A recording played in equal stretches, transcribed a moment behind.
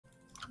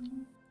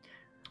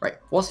Right,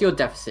 what's your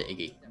deficit,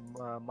 Iggy?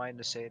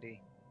 Minus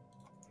 80.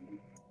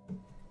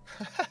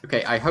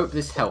 Okay, I hope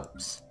this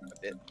helps.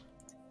 A bit.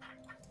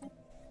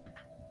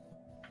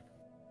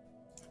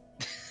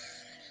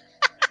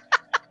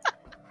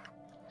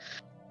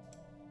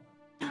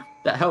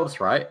 That helps,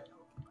 right?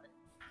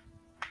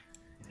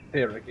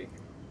 Here, Ricky.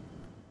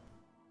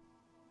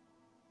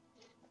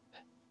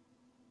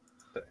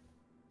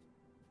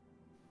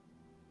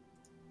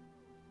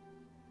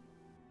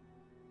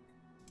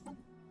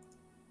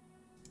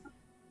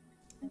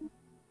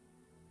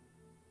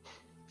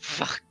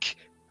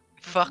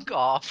 Fuck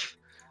off.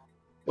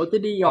 What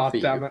did he Oh, offer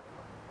damn you? it.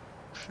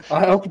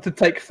 I offered to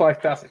take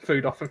 5,000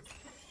 food off him.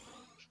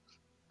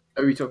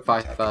 Oh, he took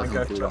 5,000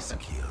 Okay. food off him.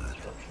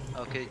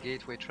 Okay,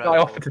 gateway I travel.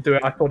 offered to do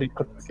it, I thought he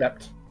couldn't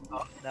accept.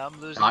 Oh, now I'm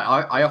losing.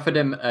 I offered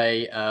him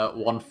a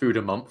 1 food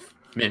a month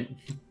mint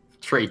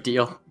trade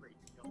deal.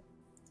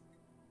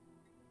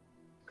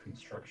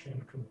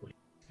 Construction complete.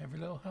 Every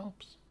little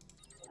helps.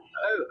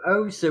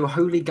 Oh, so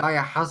Holy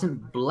Gaia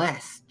hasn't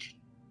blessed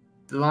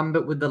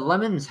Lambert with the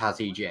lemons, has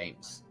he,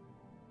 James?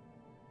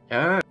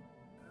 Oh.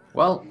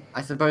 Well,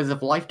 I suppose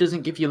if life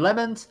doesn't give you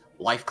lemons,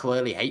 life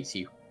clearly hates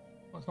you.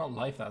 Well, it's not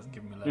life that hasn't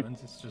given me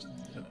lemons, it's just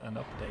an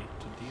update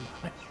to deal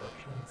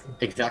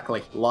with.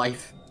 Exactly.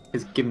 Life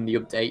has given the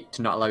update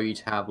to not allow you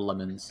to have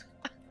lemons.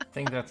 I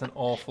think that's an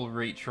awful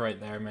reach right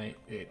there, mate.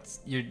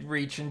 You're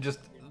reaching just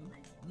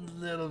a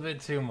little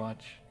bit too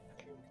much.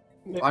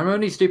 I'm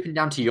only stooping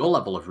down to your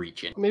level of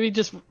reaching. Maybe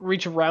just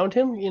reach around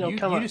him. You know, You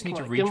come on. just need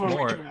to come on, reach give him a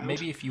more. reach around.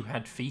 Maybe if you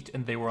had feet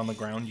and they were on the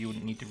ground, you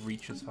wouldn't need to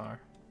reach as far.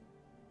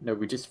 No,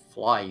 we just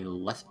fly,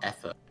 less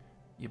effort.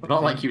 Yeah, But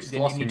not like you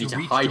lost and need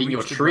to hide in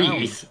your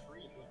trees.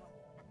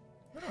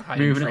 We're not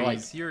hiding Moving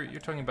trees. it You're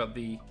talking about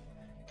the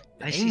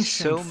I see ancient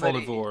so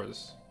many.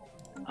 Folivores.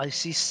 I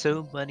see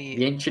so many.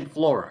 The ancient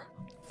flora.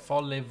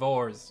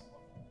 Folivores.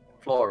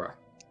 Flora.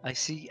 I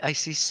see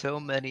so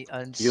many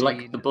unseen. You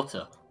like the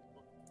butter?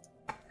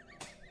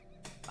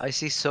 I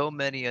see so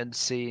many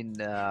unseen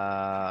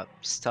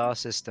star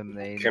system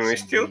names. Can we in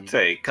still the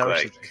take Council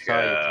like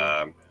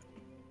Society.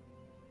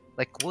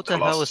 Like what the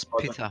hell is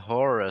Colossus?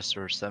 Pythagoras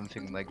or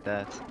something like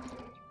that?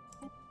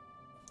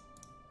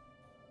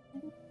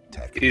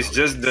 Is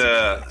just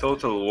the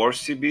total war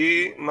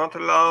CB not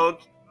allowed,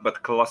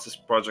 but Colossus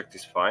project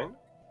is fine?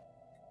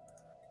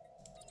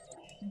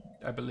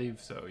 I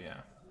believe so, yeah.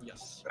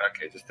 Yes.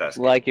 Okay, just ask.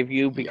 Like if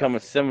you become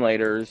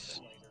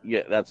assimilators,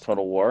 yeah, that's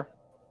Total War.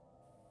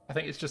 I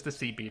think it's just the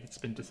CB that's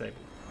been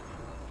disabled.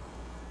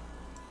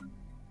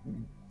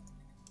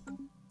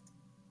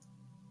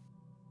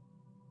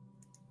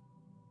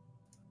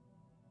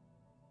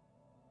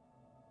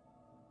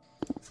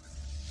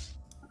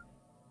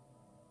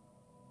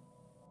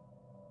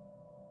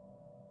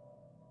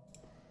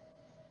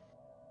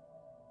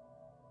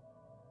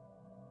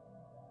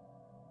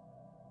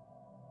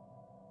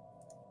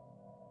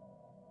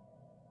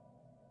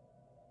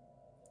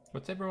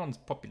 What's everyone's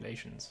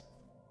populations?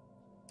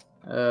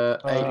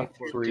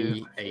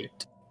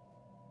 838.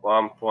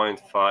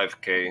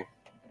 1.5k.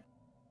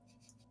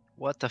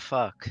 What the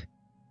fuck?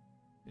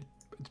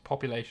 It's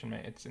population,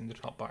 mate. It's in the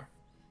top bar.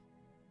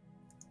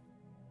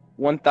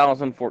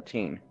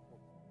 1,014.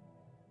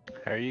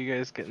 How are you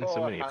guys getting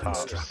so many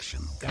pops?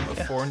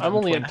 I'm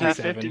only at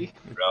 250.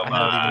 I'm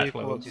not even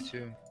close.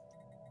 42.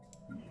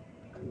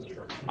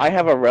 I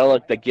have a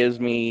relic that gives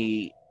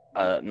me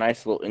a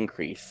nice little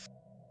increase.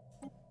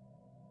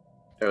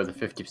 Oh, the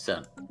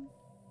 50%.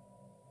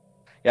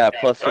 Yeah,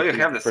 plus 50%. Oh, you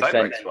have the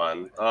Cyberx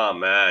one. Oh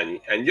man,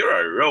 and you're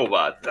a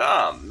robot.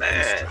 Oh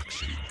man.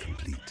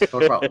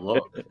 Talk about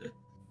luck.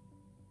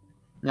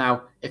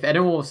 Now, if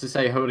anyone was to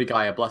say Holy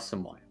Gaia bless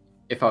someone,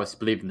 if I was to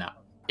believe in that,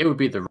 it would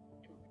be the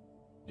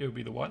It would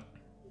be the what?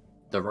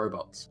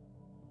 robots.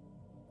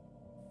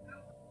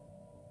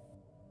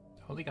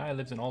 Holy Gaia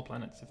lives in all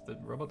planets. If the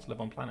robots live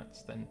on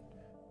planets, then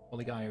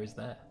Holy Gaia is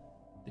there.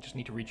 They just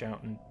need to reach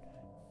out and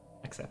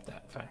accept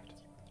that fact.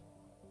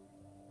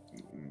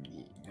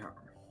 Yeah.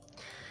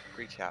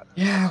 Reach out.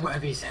 Yeah,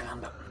 whatever you say,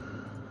 Lambert.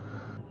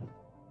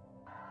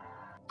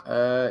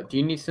 Do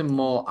you need some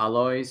more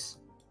alloys,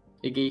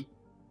 Iggy?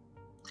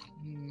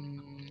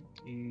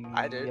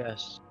 I do.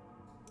 Yes.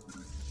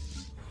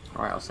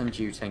 Alright, I'll send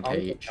you 10k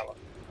each.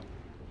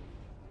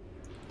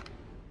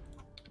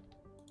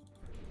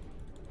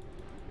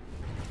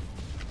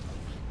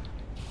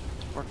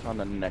 Work on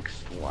the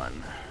next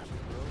one.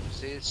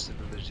 See,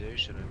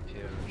 civilization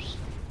appears.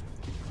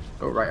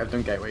 Oh, right, I've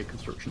done gateway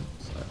construction,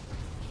 so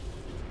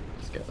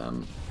let's get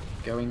them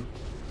going.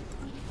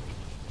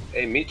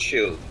 Hey, Meat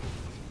Shield.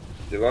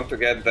 Do you want to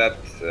get that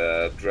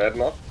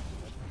dreadnought?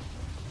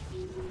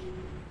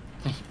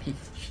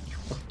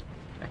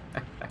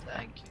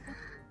 Thank you.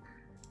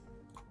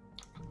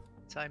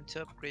 Time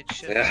to upgrade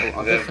shit. Yeah,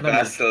 I'll the definitely-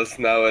 vessels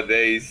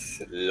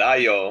nowadays.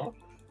 Lio.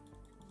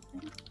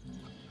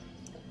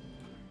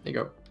 There you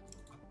go.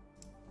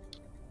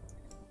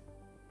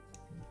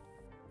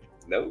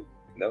 No,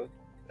 no.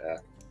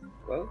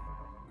 Well.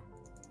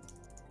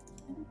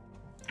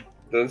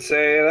 Don't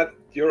say that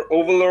your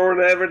overlord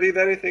ever did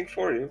anything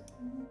for you.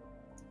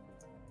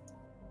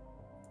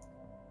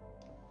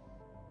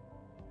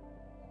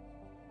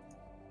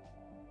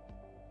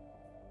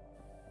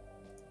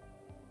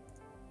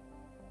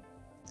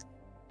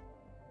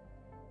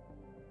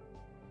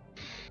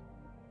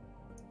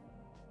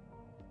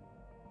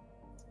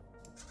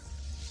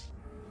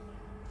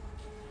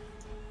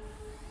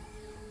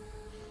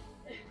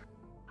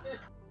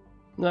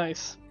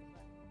 Nice.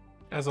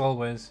 As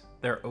always,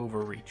 they're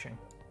overreaching.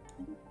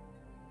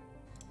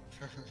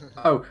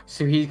 Oh,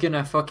 so he's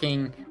gonna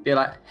fucking be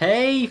like,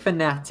 "Hey,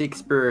 fanatic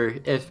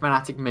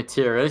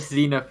materialists,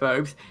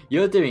 xenophobes,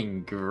 you're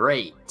doing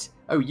great.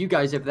 Oh, you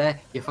guys over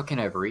there, you're fucking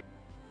overreaching."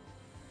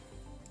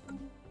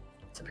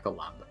 Typical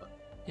Lambert.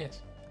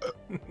 Yes.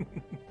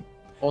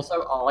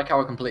 Also, I like how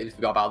I completely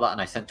forgot about that,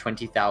 and I sent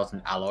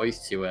 20,000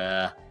 alloys to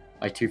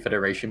my 2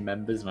 Federation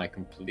members, and I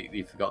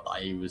completely forgot that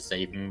I was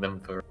saving them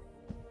for.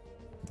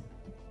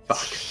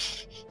 Fuck.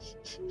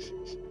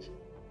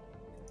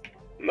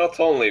 Not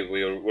only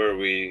were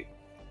we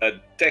a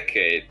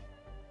decade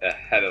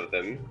ahead of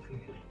them,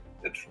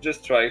 they're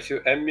just trying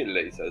to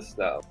emulate us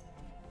now.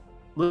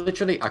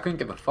 Literally, I couldn't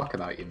give a fuck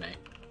about you, mate.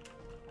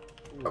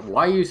 But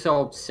why are you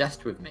so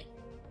obsessed with me?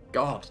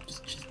 God,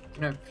 just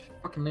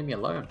fucking leave me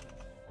alone.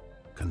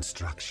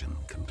 Construction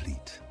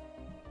complete.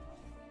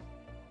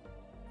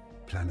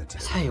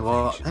 Planetary. Tell you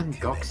what, them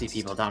invasion Goxy commenced.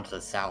 people down to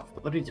the south,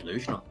 they're bloody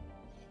delusional.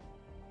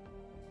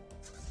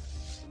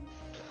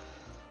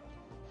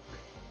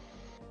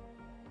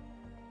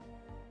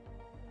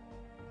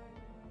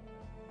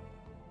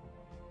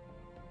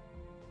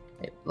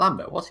 Hey,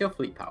 Lambert, what's your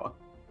fleet power?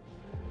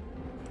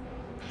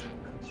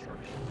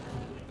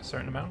 A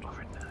certain amount.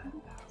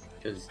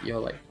 Because you're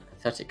like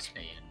pathetic to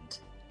me, and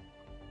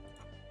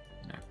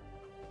no.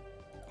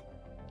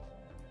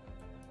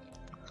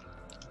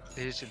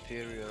 He's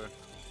inferior.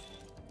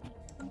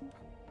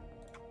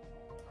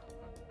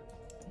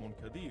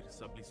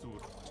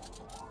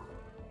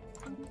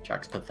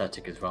 Jack's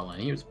pathetic as well,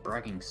 and he was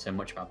bragging so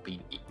much about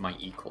being my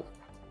equal.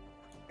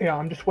 Yeah,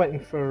 I'm just waiting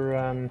for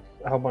a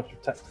whole bunch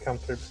of tech to come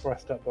through before I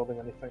start building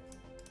anything.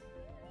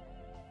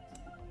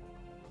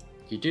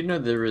 You do know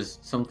there is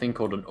something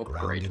called an Ground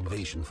upgrade.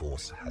 invasion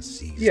force has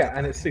seized. Yeah, the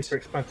and it's planet. super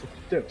expensive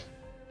to do.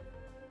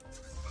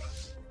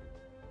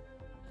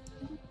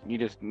 You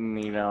just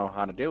need to know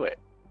how to do it.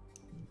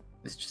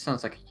 This just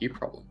sounds like a you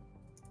problem.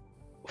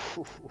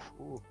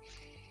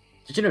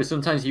 Did you know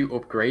sometimes you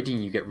upgrade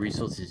and you get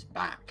resources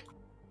back?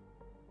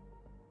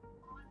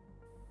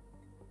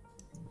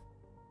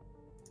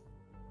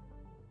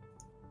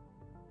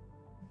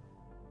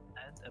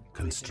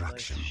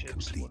 Construction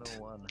complete.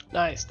 101.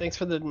 Nice. Thanks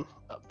for the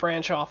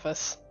branch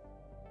office.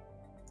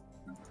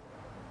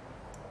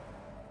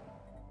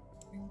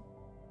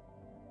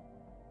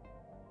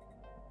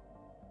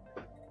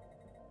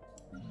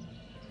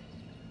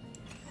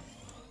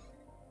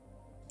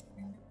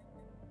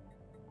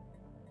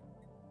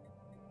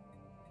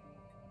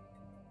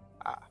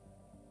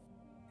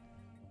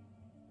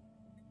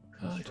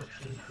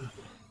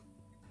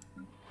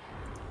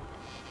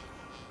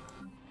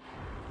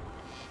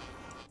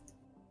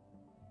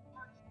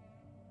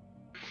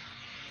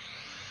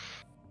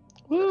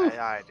 Woo!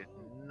 AI did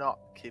not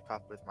keep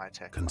up with my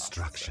tech.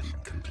 Construction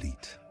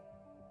complete.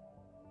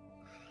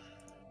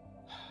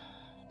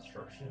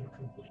 Sounds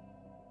like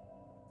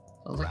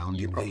a Ground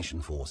you problem.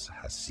 invasion force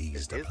has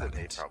seized It the is a me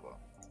planet. problem.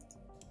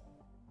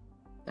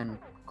 Then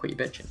quit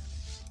your bitching.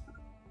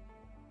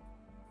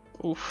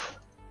 Oof.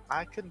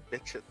 I can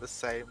bitch at the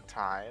same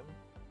time.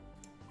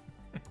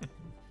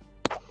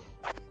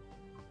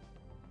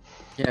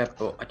 Yeah,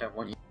 but I don't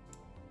want you.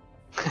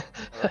 Well,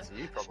 that's a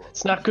you problem.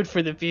 It's not good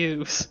for the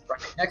views.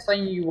 Next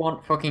time you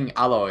want fucking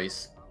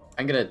alloys,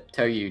 I'm gonna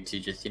tell you to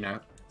just,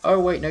 oh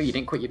wait, no, you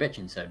didn't quit your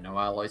bitching, so no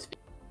alloys.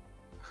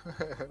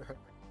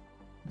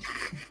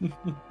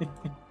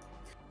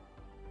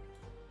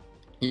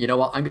 You know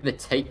what? I'm gonna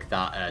take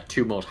that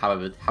 2 mod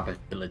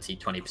habitability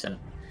 20%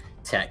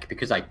 tech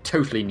because I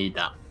totally need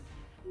that.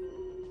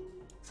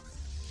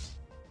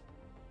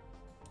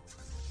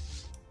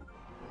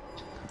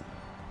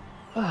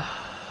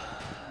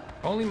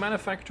 Holy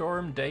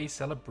Manufactorum Day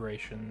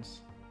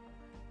celebrations.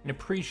 In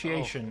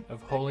appreciation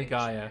of Holy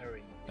Gaia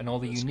and all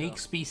the unique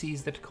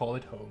species that call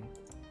it home.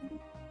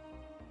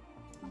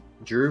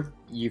 Drew,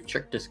 you've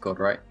checked Discord,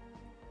 right?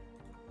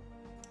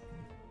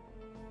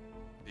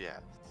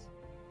 Yes.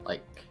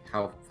 Like,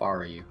 how far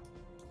are you?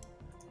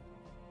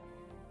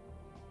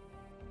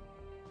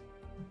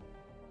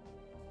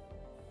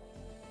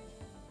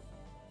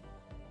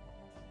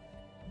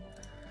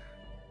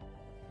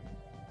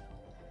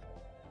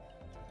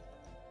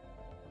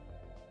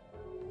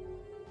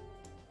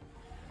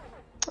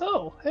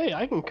 Oh, hey,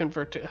 I can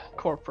convert to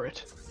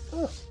corporate.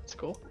 Oh, that's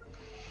cool.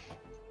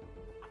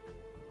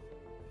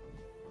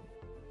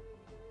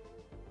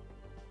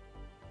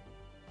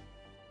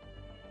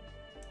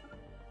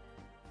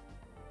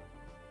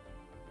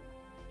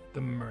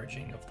 The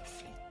merging of the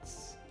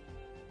fleets.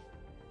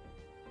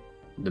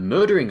 The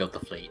murdering of the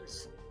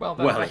fleets. Well,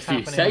 Well, that's if you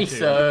happening say too.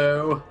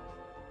 so.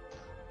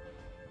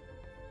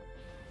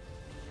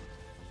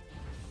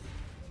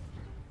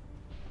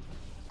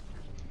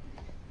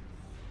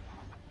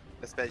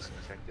 Especially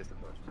check this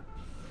approach.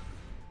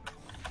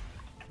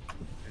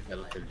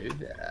 Hello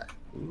there.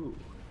 Ooh.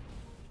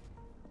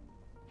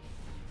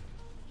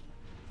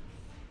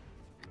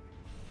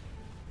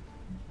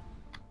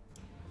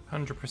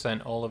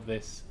 %, all of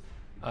this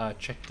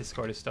check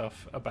Discord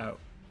stuff about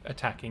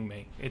attacking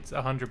me. It's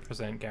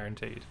 100%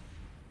 guaranteed.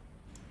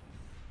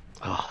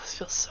 Oh, this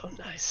feels so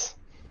nice.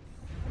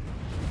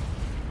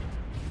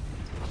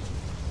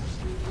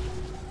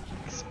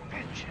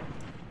 Expansion.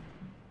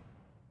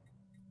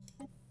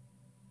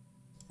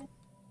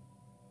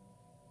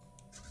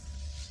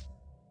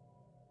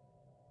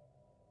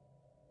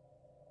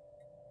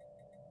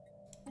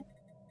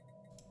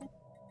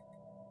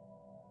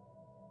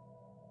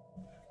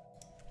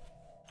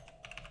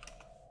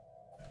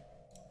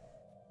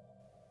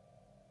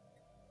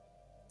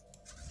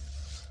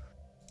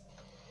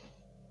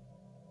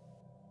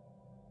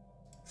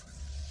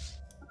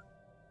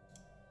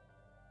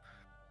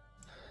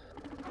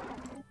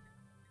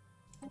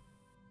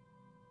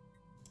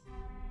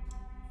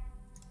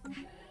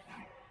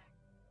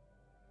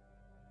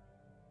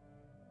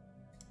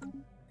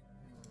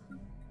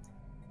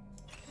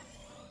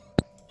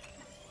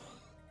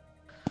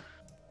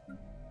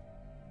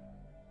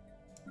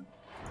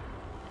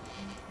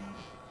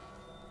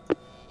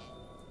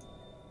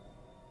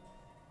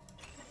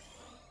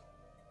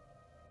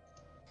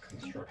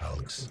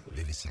 Hulks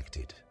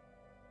vivisected.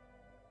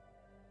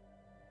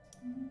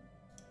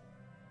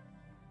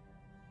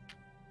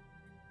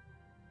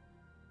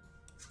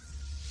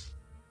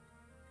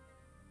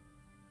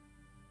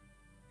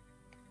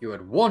 You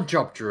had one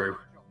job, Drew.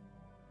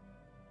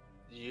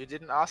 You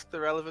didn't ask the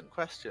relevant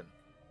question.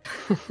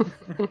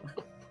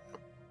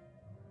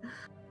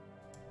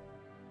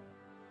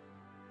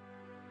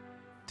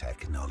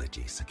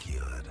 Technology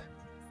secured.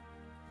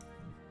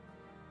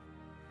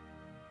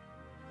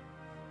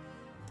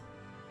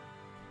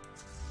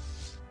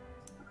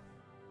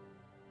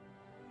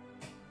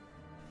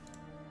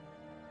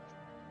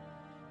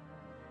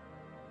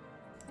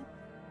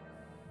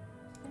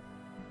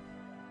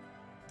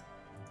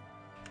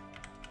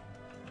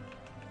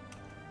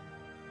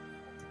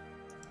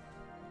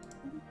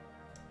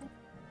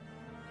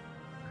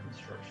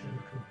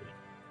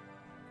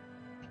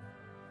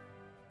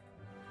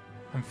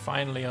 I'm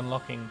finally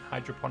unlocking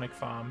hydroponic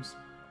farms.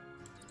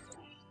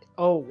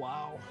 Oh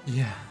wow.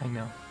 Yeah, I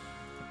know.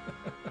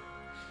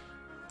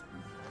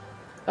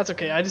 That's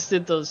okay. I just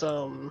did those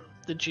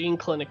the gene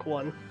clinic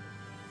one.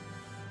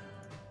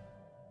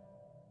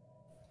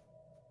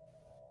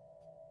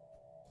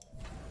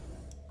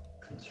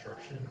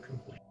 Construction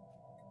complete.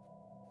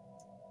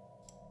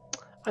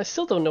 I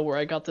still don't know where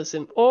I got this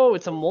in. Oh,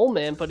 it's a mole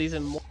man, but he's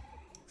in mole.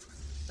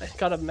 I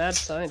got a mad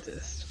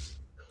scientist.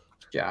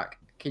 Jack,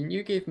 can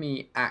you give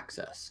me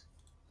access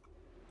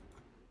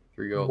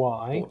through your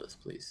Why? borders,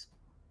 please?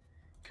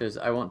 Because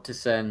I want to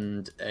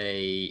send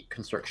a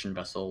construction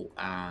vessel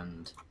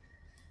and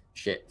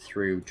shit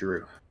through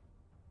Drew.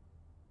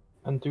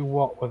 And do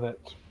what with it?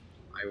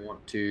 I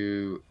want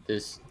to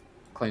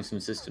claim some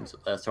systems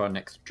up there, so our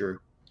next Drew.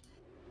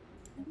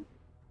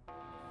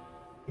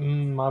 I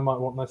might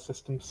want those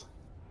systems.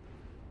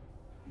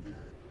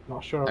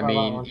 Not sure about I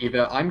mean, that one.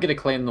 either I'm going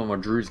to claim them or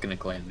Drew's going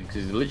to claim them,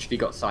 because he's literally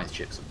got science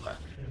ships up there.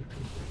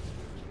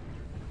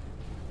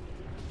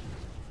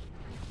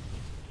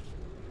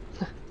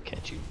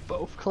 Can't you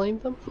both claim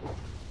them?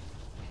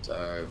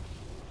 So,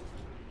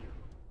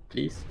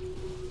 please.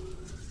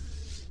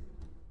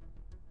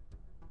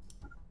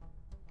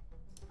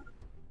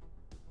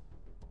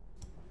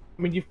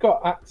 I mean, you've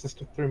got access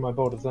to through my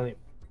borders anyway.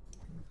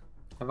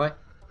 Have I?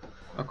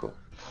 Oh, cool.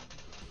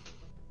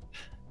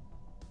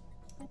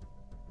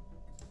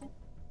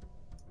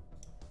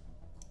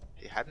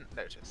 He hadn't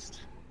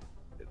noticed.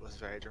 It was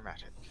very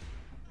dramatic.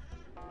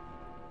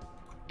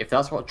 If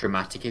that's what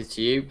dramatic is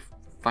to you,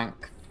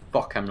 thank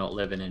fuck I'm not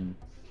living in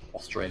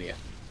Australia.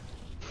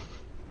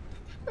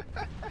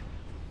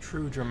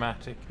 True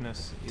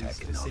dramaticness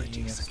is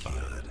seeing us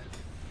secured.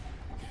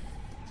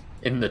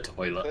 In the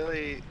toilet.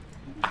 Clearly,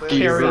 After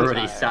you've Carry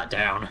already on. sat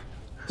down.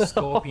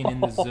 Scorpion in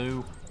the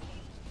zoo.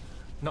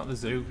 Not the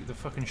zoo, the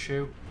fucking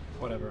shoe.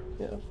 Whatever.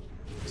 Yeah.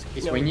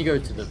 It's No. when you go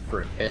to the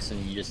for a piss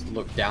and you just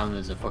look down and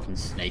there's a fucking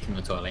snake in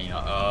the toilet and you're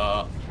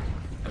like,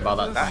 and by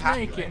There's that a time,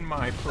 snake in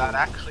my pool. that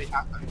actually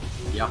happened.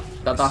 yeah,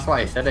 that's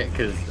why I said it,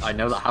 because I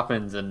know that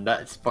happens and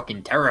that's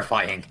fucking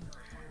terrifying.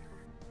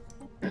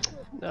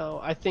 No,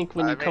 I think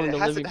when you I come mean, to it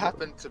hasn't living.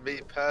 happened to me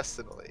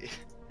personally.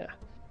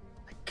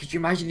 Could you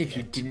imagine if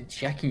you didn't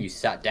check and you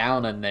sat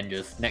down and then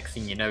just next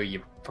thing you know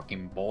your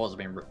fucking balls have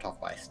been ripped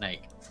off by a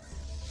snake?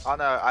 Oh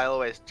no, I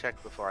always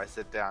check before I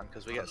sit down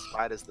because we get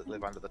spiders that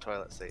live under the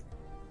toilet seat.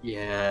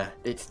 Yeah,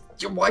 it's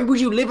why would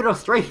you live in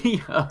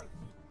Australia?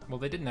 Well,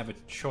 they didn't have a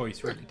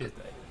choice, really, did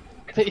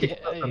yeah,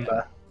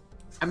 yeah.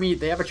 I mean,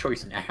 they have a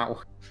choice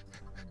now.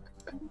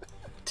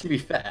 To be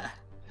fair.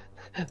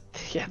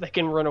 Yeah, they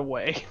can run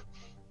away.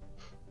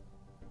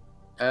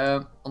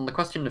 On the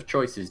question of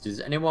choices, does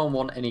anyone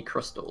want any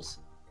crystals?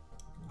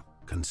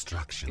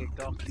 Construction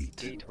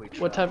complete.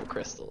 What type of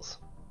crystals?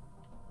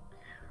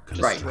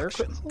 Construction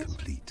Right.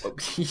 complete.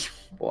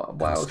 What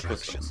else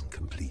Construction crystals?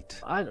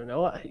 complete. I don't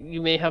know.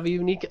 You may have a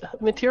unique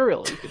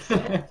material. You could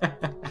say.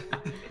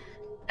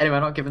 Anyway,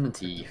 I'm not giving them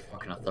to you, you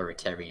fucking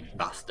authoritarian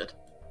bastard.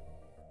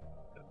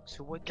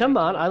 So what? Come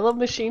on, I love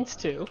machines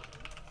too.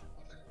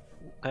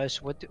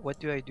 Guys, what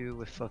do I do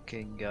with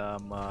fucking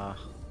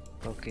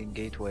fucking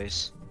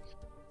gateways?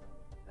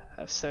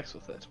 have sex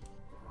with it.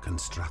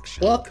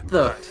 Construction. What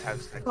the Don't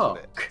have sex with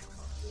it. fuck?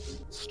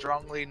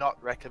 Strongly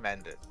not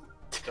recommended.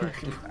 Don't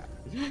do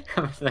that.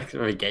 Have sex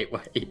with a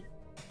gateway.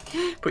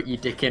 Put your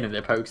dick in and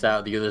it pokes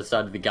out the other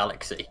side of the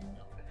galaxy.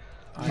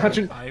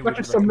 Imagine, I would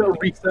imagine some little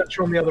recommend it.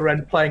 researcher on the other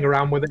end playing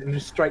around with it and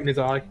just straight in his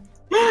eye.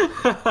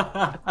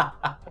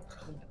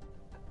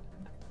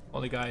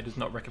 Holy guy does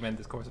not recommend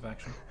this course of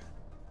action.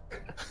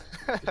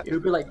 It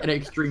would be like an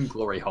extreme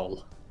glory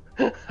hole.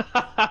 You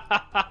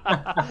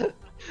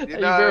You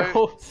know, better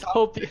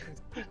hope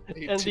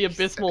and the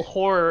abysmal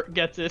horror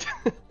gets it.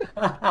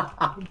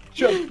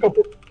 Just go.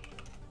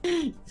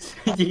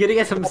 You're gonna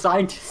get some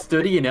scientists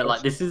studying it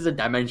like this is a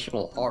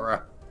dimensional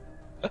horror.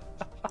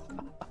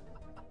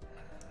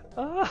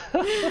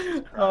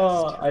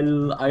 Oh, I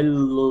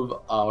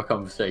love our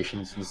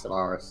conversations in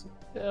Stellaris.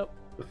 Yep.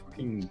 The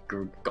fucking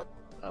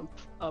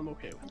I'm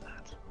okay with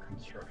that.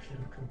 Construction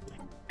complete.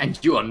 And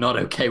you are not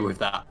okay with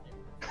that.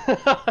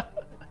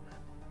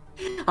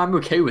 I'm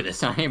okay with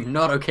this. I am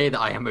not okay that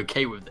I am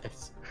okay with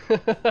this.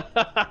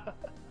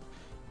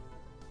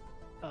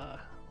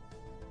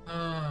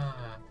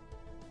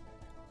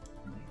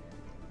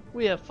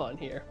 We have fun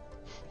here.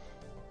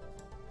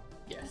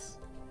 Yes.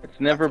 It's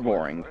never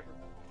boring.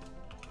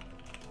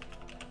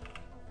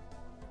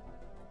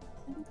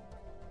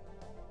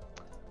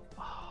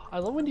 I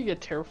love when you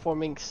get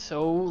terraforming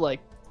so like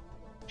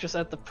just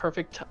at the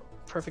perfect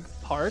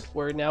part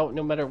where now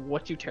no matter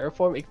what you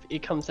terraform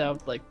it comes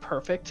out like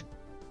perfect.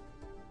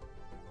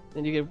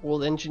 Then you get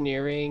world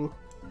engineering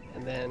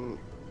and then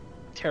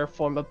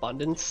terraform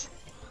abundance.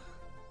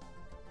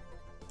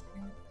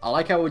 I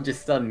like how we're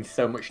just studying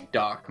so much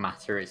dark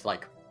matter. It's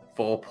like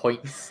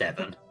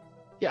 4.7.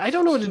 Yeah, I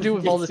don't know what to do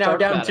with all this It's now dark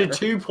down matter.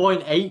 to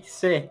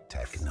 2.86.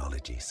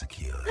 Technology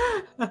secure.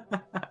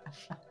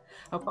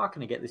 How far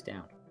can I get this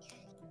down?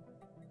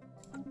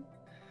 Oh,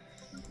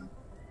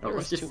 There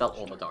let's is just too sell much.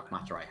 all the dark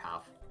matter I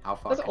have. How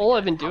far? That's can I all get?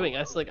 I've been doing. I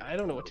was like, I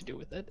don't know what to do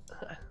with it.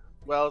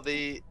 Well,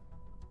 those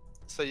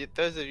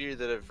of you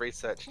that have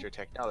researched your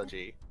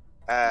technology,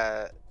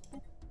 the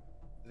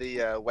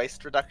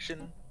waste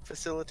reduction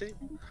facility,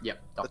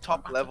 Yep. the dark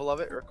top matter. level of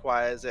it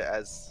requires it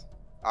as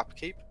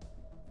upkeep.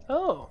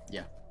 Oh.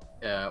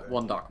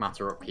 One dark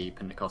matter upkeep,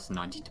 and it costs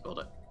 90 to build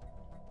it.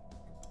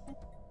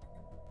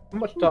 How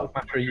much dark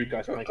matter are you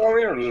guys making? Oh,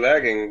 you're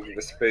lagging,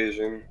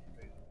 Vespasian.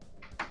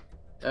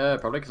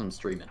 Probably because I'm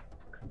streaming.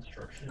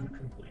 Construction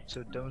complete.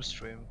 So don't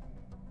stream.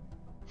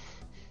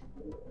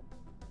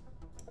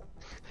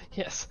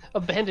 Yes,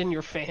 abandon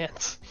your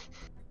fans.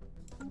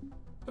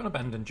 Don't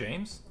abandon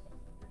James.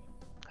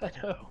 I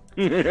know.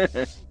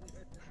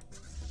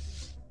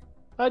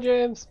 Hi,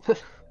 James.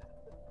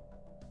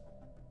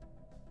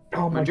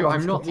 Oh my Mind you, god, I'm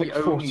it's not got, the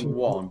like, only 14.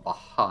 one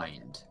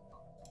behind.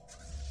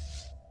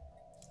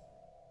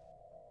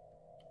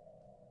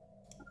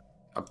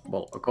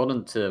 Well,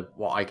 according to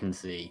what I can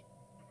see,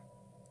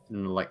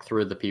 like 4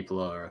 of the people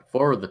are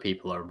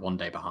 1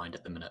 day behind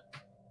at the minute.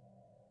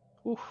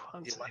 Oof,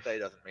 I'm Yeah, safe. 1 day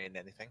doesn't mean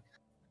anything.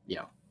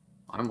 Yeah,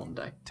 I'm 1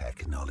 day.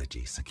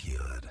 Technology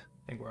secured.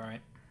 I think we're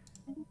alright.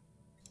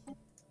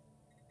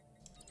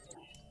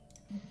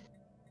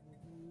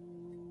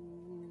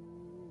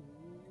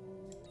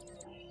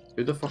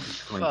 Who the fuck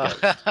is calling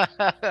Ghost?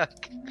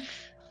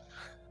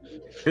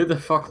 Who the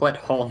fuck let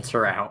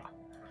Haunter out?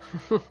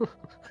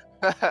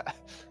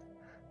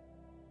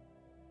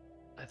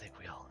 I think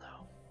we all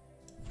know.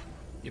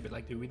 Yeah, but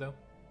like, do we though?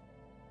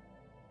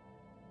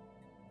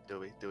 Do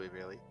we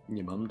really?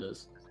 Your mum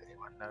does. Does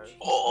anyone know?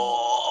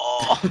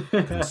 Oh!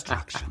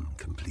 Construction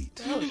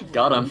complete.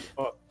 Got him.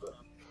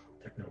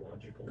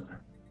 Technological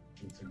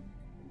action.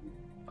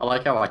 I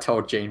like how I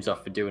told James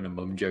off for doing a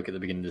mum joke at the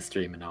beginning of the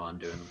stream, and now I'm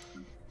doing them.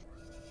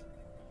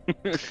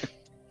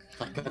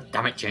 Like, God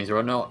damn it, James,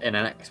 we're not in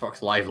an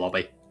Xbox Live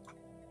lobby.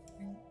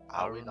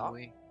 Are we not?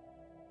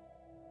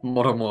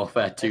 Modern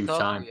Warfare 2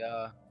 time.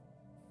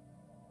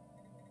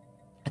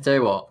 I tell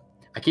you what,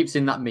 I keep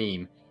seeing that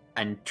meme,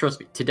 and trust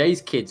me,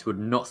 today's kids would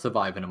not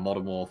survive in a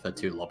Modern Warfare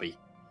 2 lobby.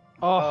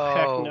 Oh,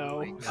 heck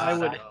no. my I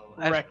would God.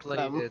 I've wreck played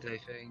them. it, I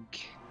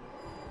think.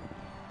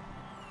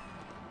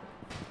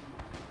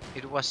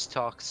 It was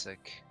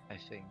toxic, I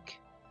think.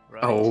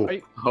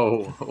 Right?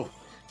 Oh,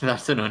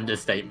 that's an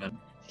understatement.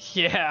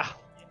 Yeah.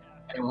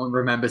 Anyone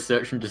remember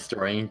Search and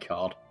Destroying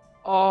COD?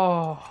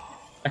 Oh.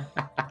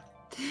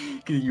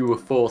 Because you were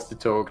forced to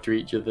talk to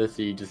each other,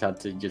 so you just had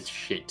to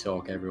shit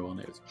talk everyone.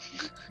 It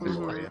was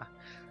glorious.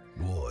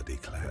 War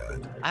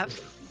declared. I have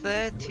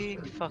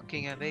 13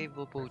 fucking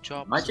available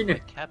jobs. Imagine in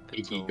if my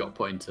capital. Iggy got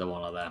put into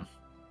one of them.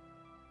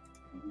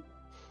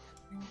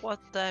 What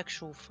the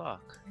actual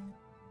fuck?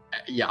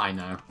 Yeah, I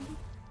know.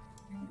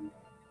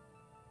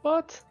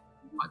 What?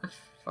 Why the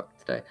fuck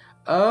today?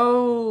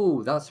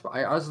 Oh, that's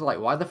right. I was like,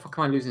 why the fuck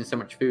am I losing so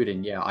much food?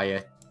 And yeah,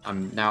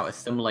 I'm now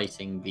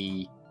assimilating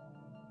the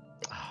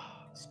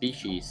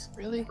species.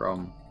 Really?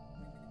 From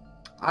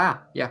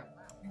yeah.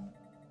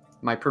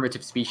 My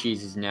primitive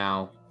species is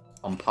now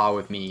on par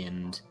with me,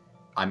 and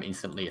I'm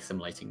instantly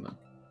assimilating them.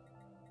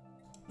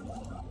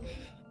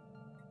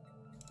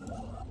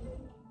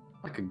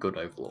 Like a good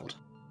overlord.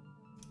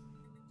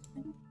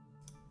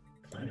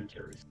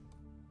 planetary.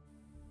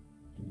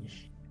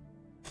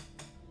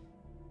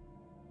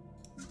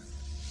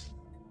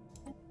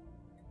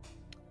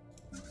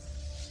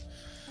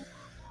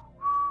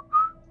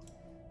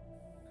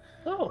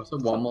 Oh, So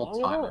one more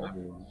not time at and I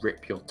will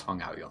rip your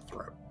tongue out your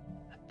throat.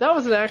 That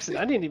was an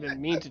accident. I didn't even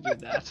mean to do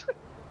that.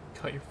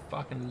 Cut your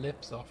fucking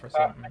lips off or That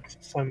something. makes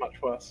it so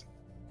much worse.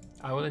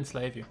 I will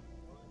enslave you.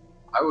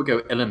 I will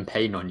go ill and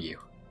pain on you.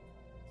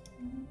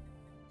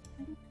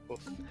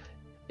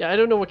 Yeah, I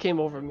don't know what came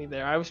over me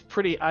there. I was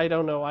pretty. I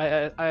don't know.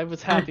 I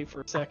was happy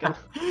for a second.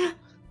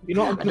 You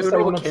know what I'm I going to don't say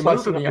know when what I'm came over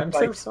slicing me, up I'm a so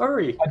steak?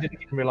 sorry. I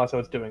didn't even realise I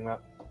was doing that.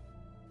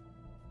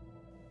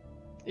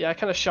 Yeah, I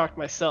kind of shocked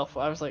myself.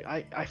 I was like,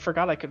 I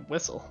forgot I could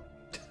whistle.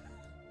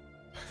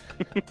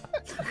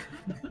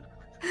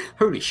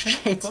 Holy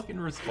shit! Fucking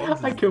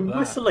responses I can to that.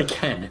 whistle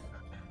again.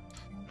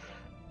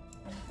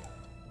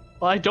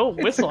 Well, I don't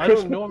It's whistle. a I don't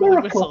Christmas normally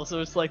miracle. whistle, so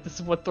it's like this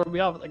is what threw me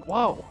off. Like,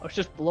 wow, I was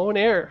just blowing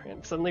air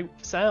and suddenly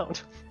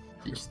sound.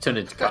 You just turn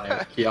into kind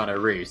of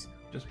Keanu Reeves.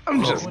 Just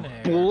I'm just blowing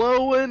air.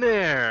 blowing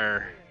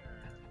air.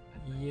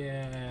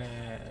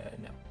 Yeah,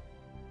 no.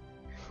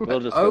 We'll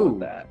just go Oh. with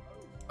that.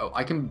 Oh,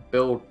 I can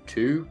build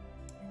 2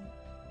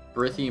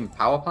 Brithium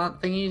power plant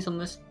thingies on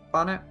this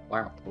planet?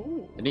 Wow.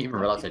 Ooh, I didn't even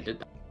realize I did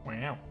that.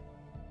 Wow.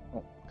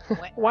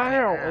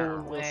 wow,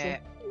 Owen Wilson.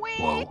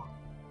 Whoa.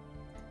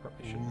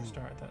 Probably shouldn't have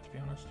started that, to be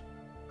honest.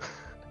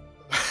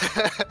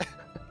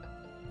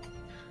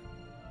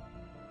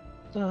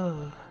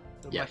 Ugh.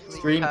 So Yeah, my fleet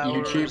stream power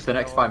YouTube is for the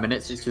next now 5 up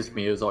minutes, to- it's just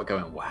me who's like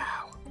going,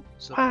 wow.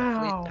 So my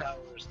Wow. fleet power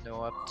is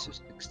now up to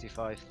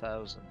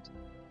 65,000.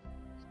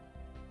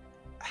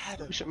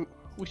 Adam,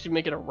 We should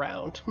make it a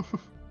round.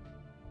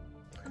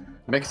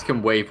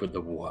 Mexican wave with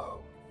the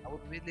whoa. I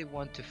would really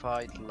want to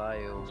fight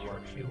Lio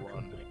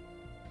 1v1.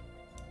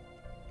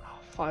 Oh,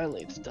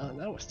 finally, it's done.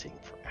 That was taking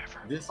forever.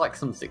 This is like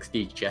some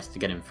 60 just to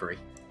get him free.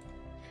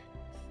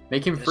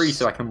 Make him free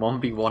so I can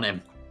 1v1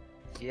 him.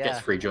 Yeah, Gets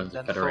free joins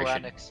the then full Federation.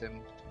 annex him.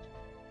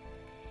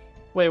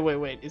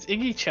 Wait. Is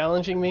Iggy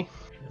challenging me?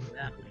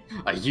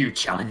 Are you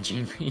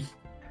challenging me?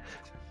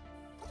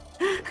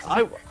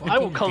 I will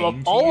fucking come game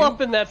up to all you?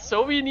 up in that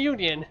Soviet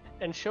Union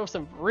and show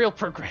some real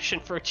progression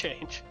for a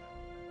change.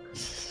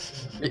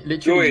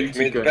 Literally, it,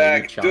 you two going, Midbag, "Are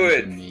you do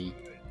it." challenging me?"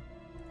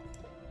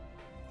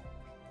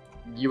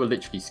 You are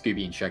literally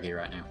Scooby and Shaggy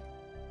right now.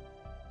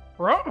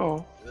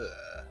 Bro.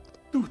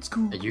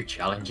 Are you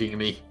challenging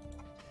me?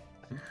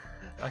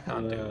 I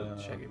can't do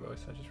the Shaggy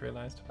voice, I just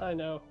realised. I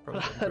know.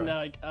 Probably shouldn't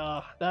try.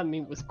 Now, that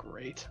meme was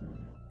great.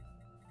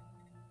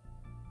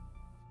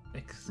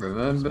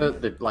 Remember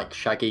the like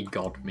Shaggy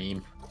God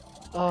meme?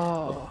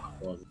 Oh,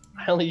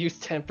 I only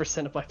used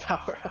 10% of my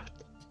power.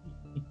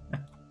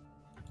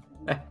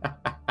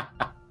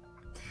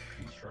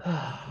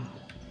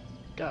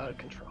 Got out of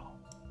control.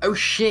 Oh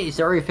shit! It's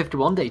Area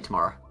 51 day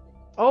tomorrow.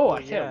 Oh, I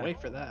can't yeah.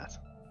 wait for that.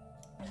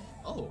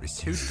 Oh,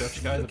 2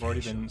 Dutch guys have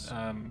already been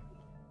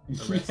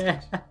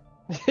arrested.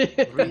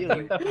 Yeah,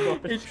 Really?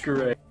 it's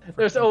great.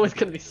 There's always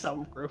going to be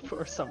some group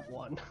or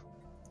someone.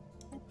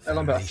 Hey,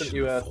 Lambert, I sent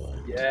you a...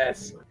 Formed.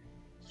 Yes.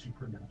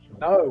 Supernatural.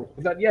 No.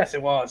 Was that... Yes,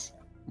 it was.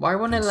 Why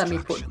won't it let me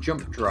put Construction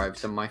jump complete.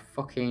 drives on my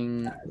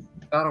fucking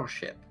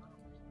battleship?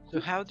 So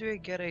how do I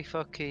get a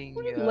fucking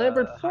Who did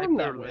Lambert form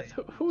that hyperlink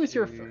with? Who is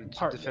your to the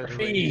partner?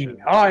 Federation?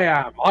 Me. I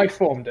am. I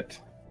formed it.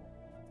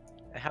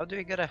 How do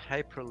I get a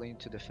hyperlink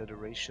to the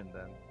Federation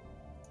then?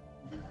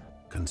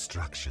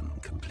 Construction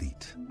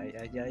complete.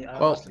 I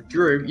Well, honestly-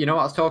 Drew, you know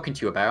what I was talking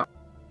to you about?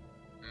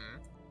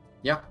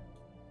 Yeah,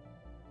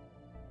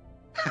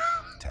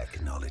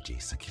 Technology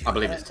secure. I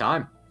believe it's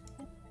time.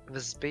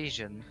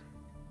 Vespasian.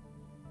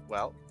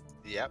 well,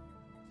 yep.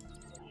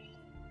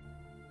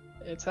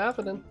 It's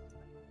happening.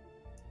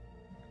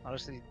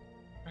 Honestly,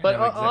 But I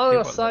know exactly on a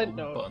what side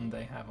little note- button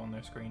they have on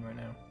their screen right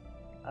now.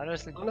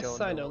 honestly On a don't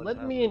side know note, what's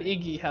let me and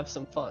happening. Iggy have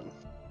some fun.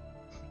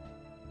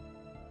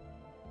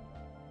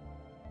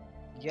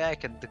 Yeah, I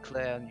can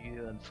declare on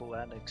you and full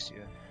annex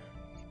you.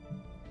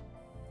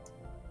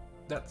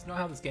 That's not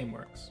how this game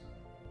works.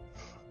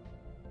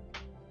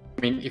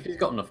 I mean, if he's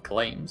got enough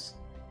claims.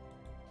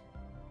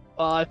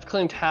 I've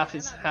claimed half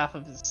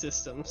of his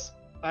systems.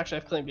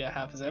 Actually, I've claimed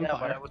half his Yeah, but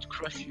empire. I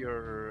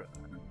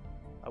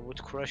would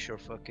crush your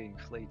fucking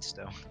fleets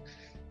though.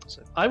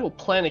 So I will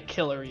planet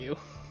killer you.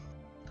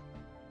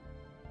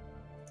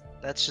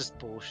 that's just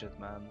bullshit,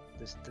 man.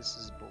 This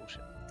is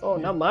bullshit. Oh,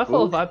 not my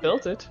fault if I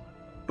built it.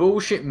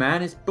 Bullshit,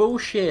 man, it's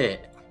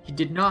bullshit. He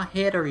did not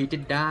hit her, he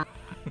did not.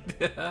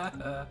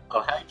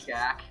 Oh, hey,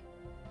 Jack.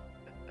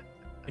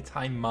 It's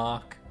high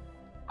mark.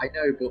 I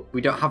know, but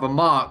we don't have a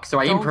mark, so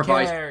I Don't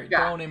improvised. care.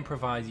 Jack. Don't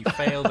improvise. You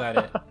failed at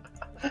it.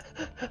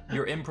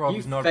 Your improv You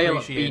is not fail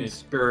at being appreciated.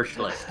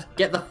 spiritualist.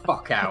 Get the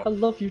fuck I out.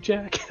 love you,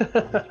 Jack.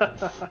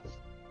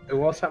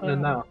 What's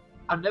happening now?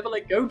 I'll never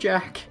let go,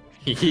 Jack.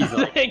 He's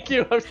like, Thank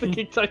you. I was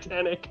thinking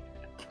Titanic.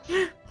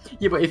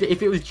 yeah, but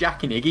if it was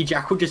Jack and Iggy,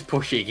 Jack would just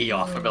push Iggy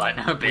off and be like,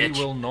 no, We bitch.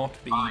 will not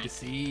be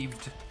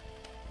deceived.